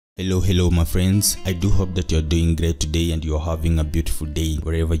Hello my friends, I do hope that you're doing great today and you're having a beautiful day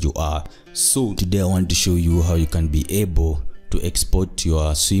wherever you are. So today I want to show you how you can be able to export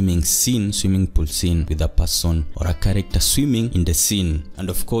your swimming pool scene with a person or a character swimming in the scene. And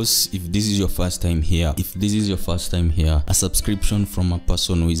of course, if this is your first time here, a subscription from a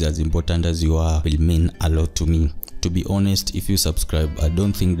person who is as important as you are will mean a lot to me. To be honest, if you subscribe, I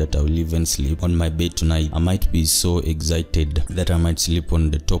don't think that I will even sleep on my bed tonight. I might be so excited that I might sleep on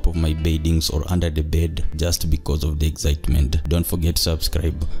the top of my beddings or under the bed just because of the excitement. Don't forget to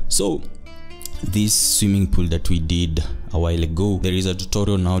subscribe. So this swimming pool that we did a while ago, there is a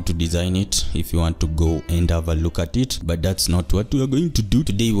tutorial now to design it if you want to go and have a look at it, but that's not what we are going to do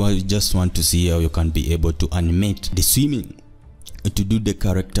today. We just want to see how you can be able to animate the swimming, to do the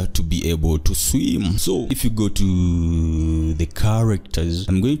character to be able to swim. So if you go to the characters,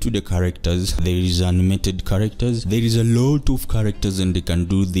 I'm going to the characters. There is animated characters. There is a lot of characters and they can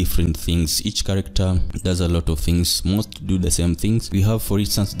do different things. Each character does a lot of things. Most do the same things. We have, for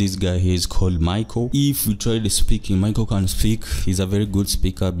instance, this guy here is called Michael. If we try the speaking, Michael can speak. He's a very good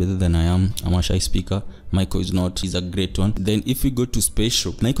speaker, better than I am. I'm a shy speaker. Michael is not. He's a great one. Then if we go to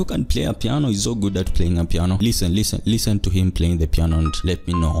spatial, Michael can play a piano. He's so good at playing a piano. Listen to him playing the piano and let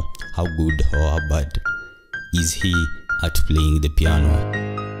me know how good or how bad is he at playing the piano.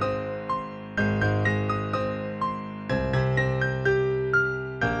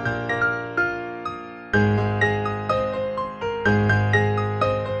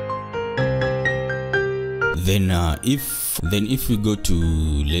 Then if we go to,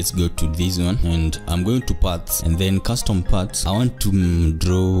 let's go to this one, and I'm going to paths and then custom paths. I want to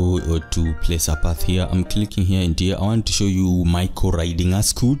draw or to place a path here. I'm clicking here and here. I want to show you Michael riding a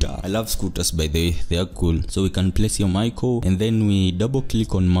scooter. I love scooters, by the way, they are cool. So we can place here Michael and then we double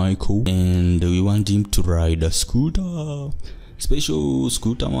click on Michael and we want him to ride a scooter. Special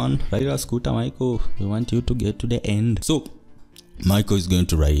scooter man, ride a scooter Michael. We want you to get to the end. So Michael is going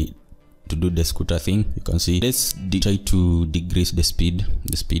to ride. To do the scooter thing, you can see. Let's try to decrease the speed.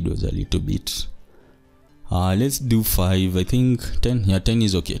 The speed was a little bit. Let's do 5. I think 10. Yeah, 10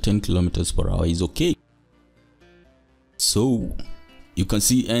 is okay. 10 kilometers per hour is okay. So you can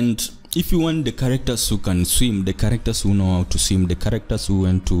see, and if you want the characters who can swim, the characters who know how to swim, the characters who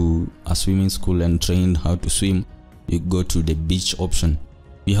went to a swimming school and trained how to swim, you go to the beach option.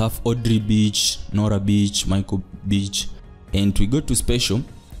 We have Audrey Beach, Nora Beach, Michael Beach, and we go to special.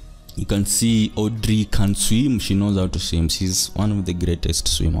 You can see Audrey can swim. She knows how to swim. She's one of the greatest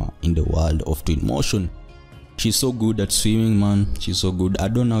swimmer in the world of Twinmtion. She's so good at swimming, man. She's so good. I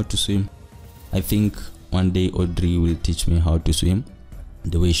don't know how to swim. I think one day Audrey will teach me how to swim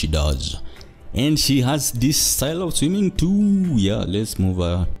the way she does. And she has this style of swimming too. Yeah, let's move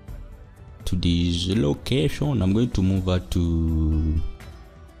her to this location. I'm going to move her to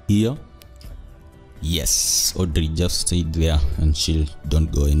here. Yes, Audrey, just stay there and chill.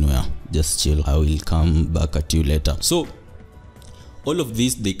 Don't go anywhere. Just chill. I will come back at you later. So all of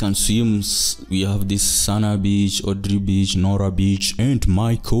these, they can swim. We have this Sana Beach, Audrey Beach, Nora Beach, and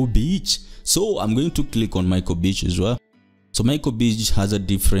Michael Beach. So I'm going to click on Michael Beach as well. So Michael Beach has a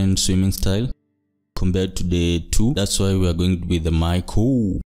different swimming style compared to the two. That's why we are going with the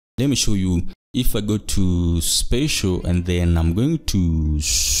Michael. Let me show you. If I go to spatial and then I'm going to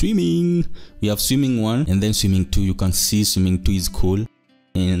swimming, we have swimming 1 and then swimming 2. You can see swimming 2 is cool.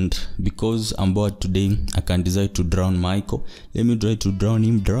 And because I'm bored today, I can decide to drown Michael. Let me try to drown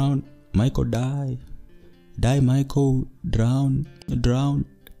him. Drown. Michael, die. Die, Michael. Drown. Drown.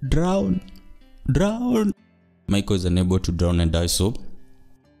 Drown. Drown. Michael is unable to drown and die. So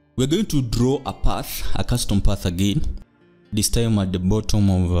we're going to draw a path, a custom path again. This time at the bottom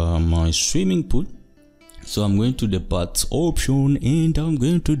of my swimming pool. So I'm going to the paths option and I'm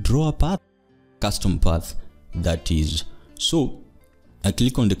going to draw a path, custom path, that is. So I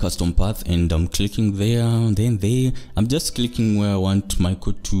click on the custom path and I'm clicking there, then there. I'm just clicking where I want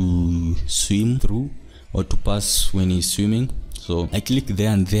Michael to swim through or to pass when he's swimming. So I click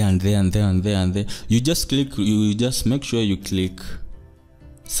there and there and there and there and there and there. You just click, you just make sure you click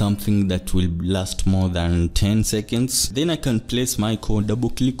something that will last more than 10 seconds. Then I can place Michael, double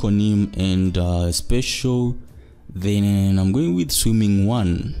click on him and special. Then I'm going with swimming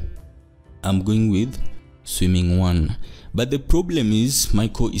 1. I'm going with swimming 1. But the problem is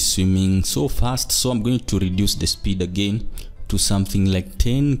Michael is swimming so fast, so I'm going to reduce the speed again to something like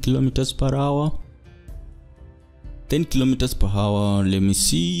 10 kilometers per hour. 10 kilometers per hour. Let me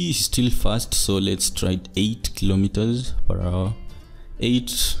see, he's still fast, so let's try 8 kilometers per hour.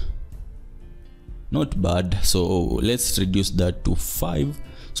 8, not bad. So let's reduce that to 5.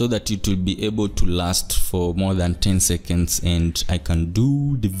 so that it will be able to last for more than 10 seconds and I can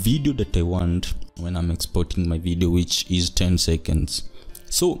do the video that I want when I'm exporting my video, which is 10 seconds.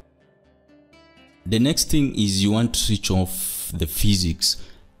 So the next thing is you want to switch off the physics.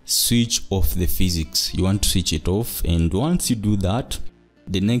 Switch off the physics. You want to switch it off, and once you do that,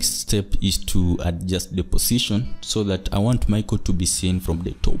 the next step is to adjust the position so that I want Michael to be seen from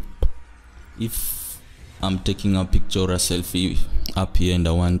the top. If I'm taking a picture or a selfie up here and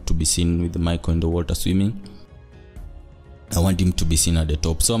I want to be seen with Michael in the water swimming, I want him to be seen at the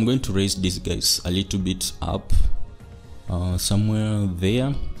top. So I'm going to raise these guys a little bit up, somewhere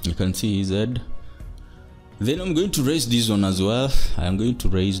there. You can see his head. Then I'm going to raise this one as well. I'm going to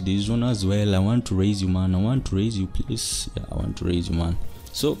raise this one as well. I want to raise you, man. I want to raise you, please. Yeah, I want to raise you, man.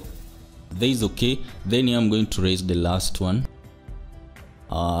 So there is okay. Then here I'm going to raise the last one.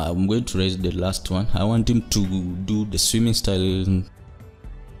 I'm going to raise the last one. I want him to do the swimming style,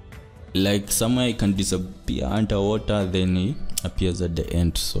 like somewhere he can disappear underwater, then he appears at the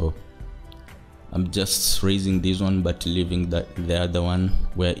end. So I'm just raising this one but leaving the other one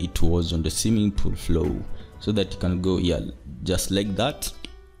where it was on the swimming pool flow, so that you can go, yeah, just like that.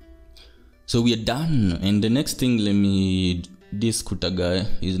 So we are done. And the next thing, let me, this scooter guy,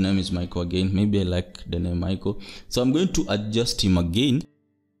 his name is Michael again. Maybe I like the name Michael, so I'm going to adjust him again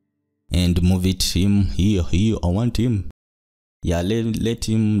and move it him here. I want him, yeah, let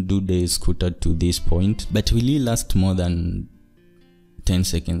him do the scooter to this point, but will he last more than 10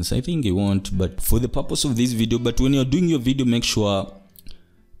 seconds? I think it won't, but for the purpose of this video. But when you're doing your video, make sure,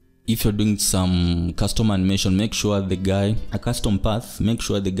 if you're doing some custom animation, make sure the guy, a custom path, make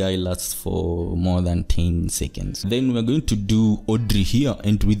sure the guy lasts for more than 10 seconds. Then we're going to do Audrey here,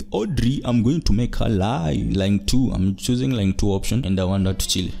 and with Audrey I'm going to make her line 2. I'm choosing line 2 option, and I want her to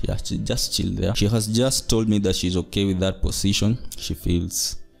chill. Yeah, just chill there. She has just told me that she's okay with that position. She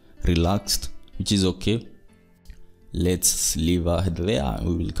feels relaxed, which is okay. Let's leave her there.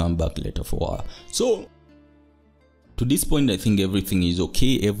 We will come back later for a while. So to this point, I think everything is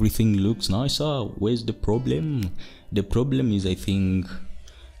okay. Everything looks nice. Where's the problem? The problem is, I think,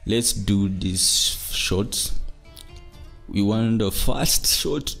 let's do these shots. We want the first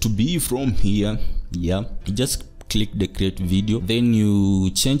shot to be from here. Yeah, just click the create video, then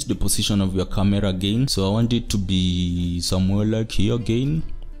you change the position of your camera again. So I want it to be somewhere like here again.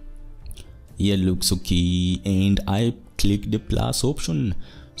 Here looks okay, and I click the plus option.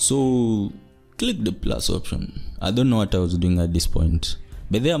 So click the plus option. I don't know what I was doing at this point,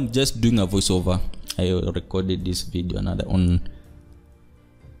 but then I'm just doing a voiceover. I recorded this video another on,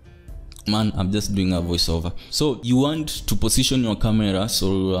 man, I'm just doing a voiceover. So you want to position your camera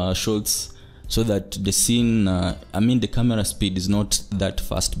so shots so that the scene, I mean the camera speed is not that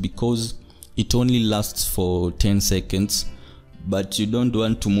fast, because it only lasts for 10 seconds. But you don't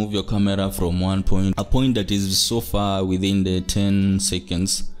want to move your camera from one point, a point that is so far within the 10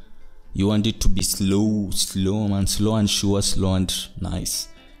 seconds. You want it to be slow and sure, slow and nice.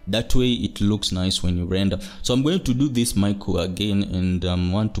 That way it looks nice when you render. So I'm going to do this Michael again,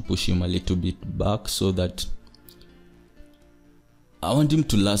 and want to push him a little bit back so that I want him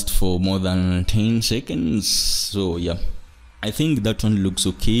to last for more than 10 seconds. So yeah, I think that one looks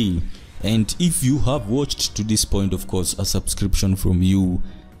okay. And if you have watched to this point, of course, a subscription from you,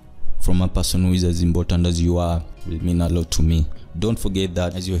 from a person who is as important as you are, will mean a lot to me. Don't forget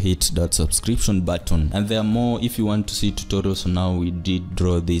that as you hit that subscription button. And there are more. If you want to see tutorials, so now we did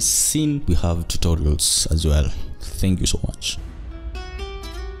draw this scene, we have tutorials as well. Thank you so much.